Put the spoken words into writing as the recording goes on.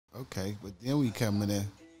Okay, but then we come into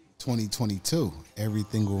 2022.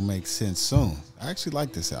 Everything will make sense soon. I actually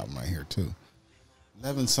like this album right here too.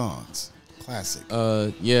 11 songs, classic.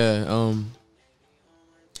 Yeah.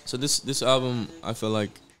 So this album, I feel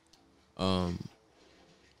like,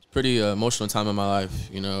 pretty emotional time in my life.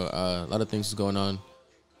 You know, a lot of things is going on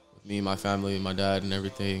with me, my family, my dad, and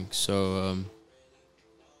everything. So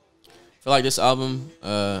I feel like this album,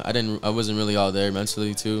 I wasn't really all there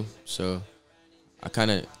mentally too. So I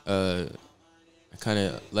kind of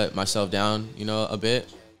let myself down, you know, a bit.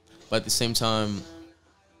 But at the same time,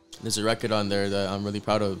 there's a record on there that I'm really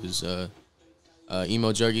proud of. Is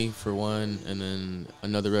Emo Juggy for one, and then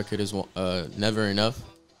another record is Never Enough.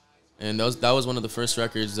 And that was one of the first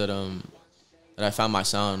records that I found my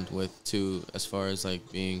sound with too, as far as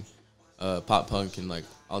like being pop punk and like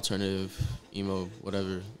alternative emo,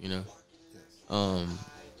 whatever, you know.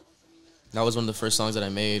 That was one of the first songs that I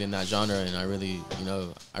made in that genre, and I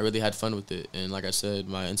really had fun with it. And like I said,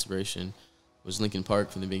 my inspiration was Linkin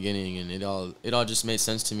Park from the beginning, and it all just made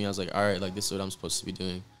sense to me. I was like, all right, like this is what I'm supposed to be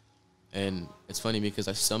doing. And it's funny because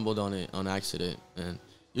I stumbled on it on accident, and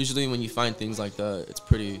usually when you find things like that,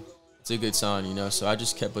 it's a good sign, you know. So I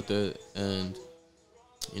just kept with it, and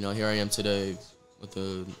you know, here I am today with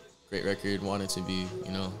a great record, wanted to be,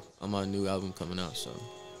 you know, on my new album coming out. So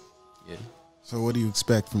yeah. So what do you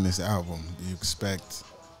expect from this album?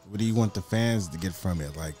 What do you want the fans to get from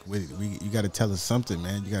it? Like, you got to tell us something,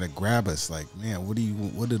 man. You got to grab us. Like, man, what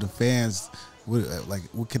do the fans,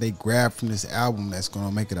 what can they grab from this album that's going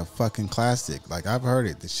to make it a fucking classic? Like, I've heard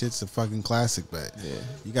it. The shit's a fucking classic, but yeah,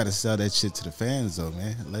 you got to sell that shit to the fans, though,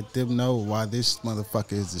 man. Let them know why this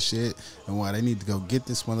motherfucker is the shit and why they need to go get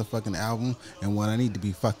this motherfucking album and why I need to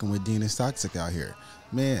be fucking with DEANISTOXICC out here.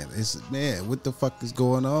 Man, what the fuck is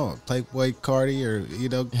going on? Playboy Cardi or, you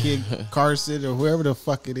know, Kid Carson or whoever the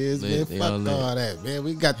fuck it is, man. Fuck all that, man.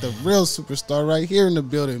 We got the real superstar right here in the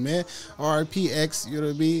building, man. RPX, you know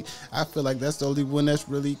what I mean? I feel like that's the only one that's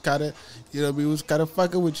really kind of, you know what I mean, was kind of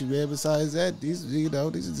fucking with you, man. Besides that, these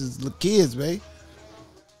are just little kids, man.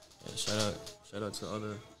 Yeah, shout out to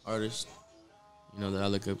other artists, you know, that I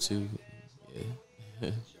look up to.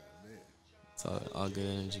 Yeah. It's all good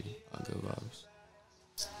energy, all good vibes.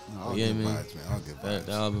 No, all good vibes, man. All good vibes.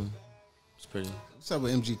 The album is pretty. What's up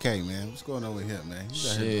with MGK, man? What's going on with him, man? You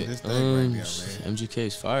got Shit, this thing right now, man. MGK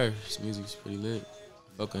is fire. His music's pretty lit.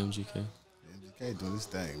 Fuck with MGK. MGK doing his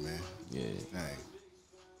thing, man. Yeah. His thing.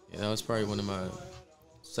 Yeah, that was probably one of my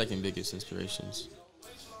second biggest inspirations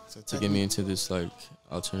to get me me into this like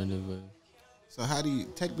alternative way. So how do you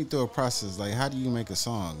take me through a process? Like, how do you make a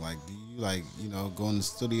song? Like, do you like, you know, go in the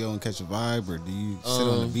studio and catch a vibe, or do you sit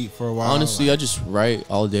on the beat for a while? Honestly, I just write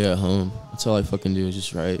all day at home. That's all I fucking do is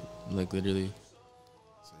just write, like literally.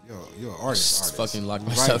 So you're an artist. Just fucking lock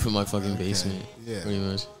myself in my fucking basement. Yeah, pretty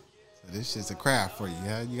much. So this shit's a craft for you.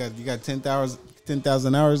 Yeah, you got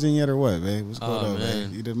 10,000 hours in yet, or what, man? What's going on,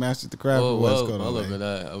 man? You done mastered the craft, or what's going on? All over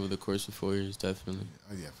that, over the course of 4 years, definitely.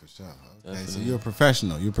 Oh yeah, for sure. Okay, definitely. So you're a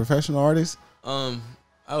professional. You're a professional artist.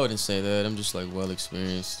 I wouldn't say that. I'm just like well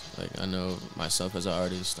experienced. Like I know myself as an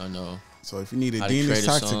artist. I know. So if you need a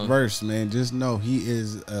DEANISTOXICC verse, man, just know he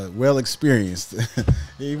is well experienced.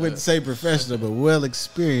 He wouldn't say professional, but well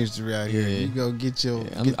experienced around here. You go get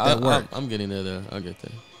that work. I'm getting there though. I'll get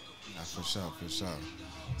there. Nah, for sure.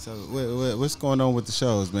 So what's going on with the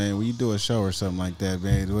shows, man? When you do a show or something like that,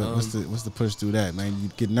 man, what's the push through that, man? You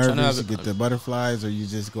get nervous, you get the butterflies, or you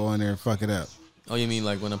just go in there and fuck it up? Oh, you mean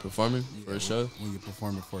like when I'm performing for a show? When you're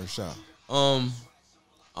performing for a show.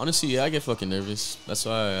 Honestly, yeah, I get fucking nervous. That's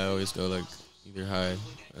why I always go like either high,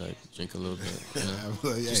 or, like drink a little bit, you know,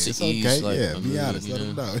 well, yeah, just to ease. Like, yeah, be honest, let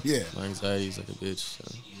them know. Yeah, my anxiety's like a bitch. So.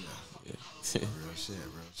 Yeah. real shit.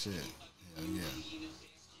 Hell yeah.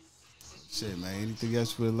 Shit, man. Anything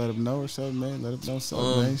else you would let them know or something, man? Let them know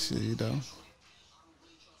something, man. Shit, you know.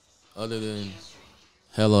 Other than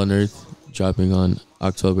Hell on Earth dropping on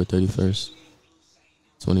October 31st,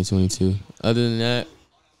 2022. Other than that,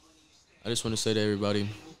 I just want to say to everybody,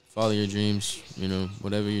 follow your dreams, you know,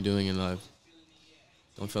 whatever you're doing in life.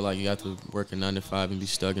 Don't feel like you have to work a 9 to 5 and be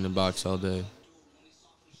stuck in a box all day.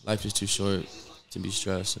 Life is too short to be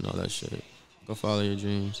stressed and all that shit. Go follow your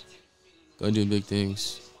dreams. Go do big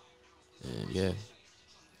things. And yeah.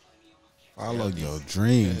 Follow your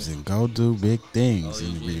dreams and go do big things.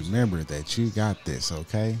 And remember that you got this,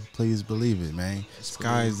 okay? Please believe it, man.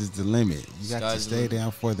 Skies is the limit. You got to stay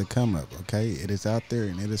down for the come up, okay? It is out there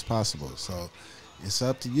and it is possible. So it's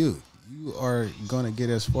up to you. You are going to get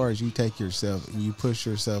as far as you take yourself, and you push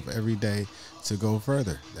yourself every day to go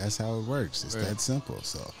further. That's how it works. It's that simple.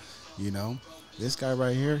 So, you know, This guy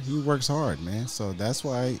right here, he works hard, man. So that's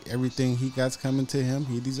why everything he got's coming to him,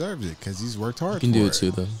 he deserves it because he's worked hard. You can do it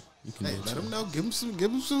too, though. You can Hey, do it let too. him know. Give him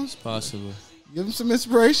some. It's possible. Give him some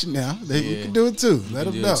inspiration now. You can do it too. Let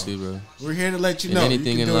him know. Too, bro. We're here to let you And know.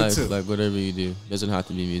 anything you can in do life, it too. like whatever you do, doesn't have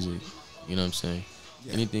to be music. You know what I'm saying?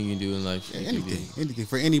 Yeah. Anything you do in life, you anything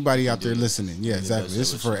for anybody out there listening. Yeah, exactly.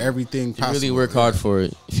 This is for everything possible. If you really work hard for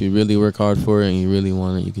it, if you really work hard for it and you really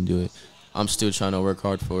want it, you can do it. I'm still trying to work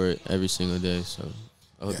hard for it every single day, so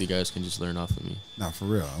I hope you guys can just learn off of me. Nah, for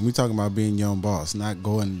real. And we talking about being your own boss, not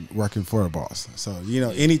going working for a boss. So,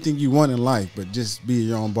 anything you want in life, but just be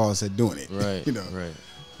your own boss at doing it. Right, right.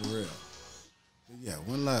 For real. But yeah,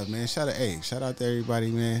 one love, man. Shout out to everybody,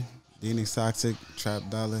 man. DEANISTOXICC, Trap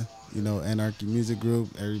Dollar, Anarchy Music Group,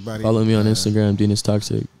 everybody. Follow me on Instagram,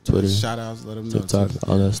 DEANISTOXICC, Twitter. Shout outs, let them know. TikTok,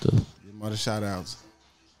 all that stuff. Give them all the shout outs.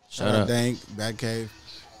 Shout out Dank, Batcave.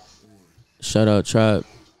 Shout out Trap.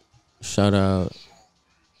 Shout out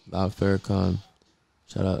Bob Farrakhan.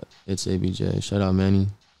 Shout out It's ABJ. Shout out Manny.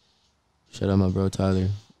 Shout out my bro Tyler.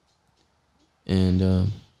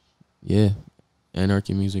 And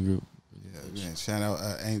Anarchy Music Group. Yeah, man. Shout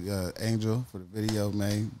out Angel for the video,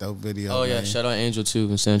 man. Dope video. Oh yeah, man. shout out Angel too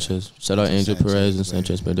and Sanchez. Shout out Angel Perez and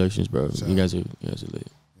Sanchez Productions, bro. You guys are lit. Yeah,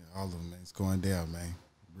 all of them, man. It's going down, man.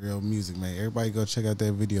 Real music, man. Everybody go check out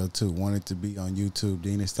that video too. Want it to be on YouTube.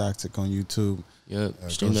 DEANISTOXICC on YouTube. Yep.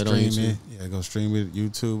 Stream that on YouTube. Yeah, go stream it.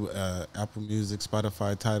 YouTube, Apple Music,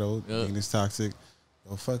 Spotify, title, DEANISTOXICC.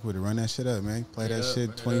 Go fuck with it. Run that shit up, man. Play that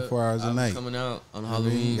shit 24 hours a night. Coming out on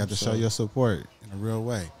Halloween. You got to show your support in a real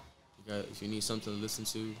way. If you need something to listen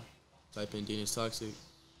to, type in DEANISTOXICC,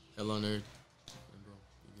 Hell on Earth.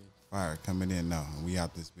 Fire coming in now. We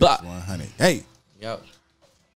out this bitch 100. Hey. We out.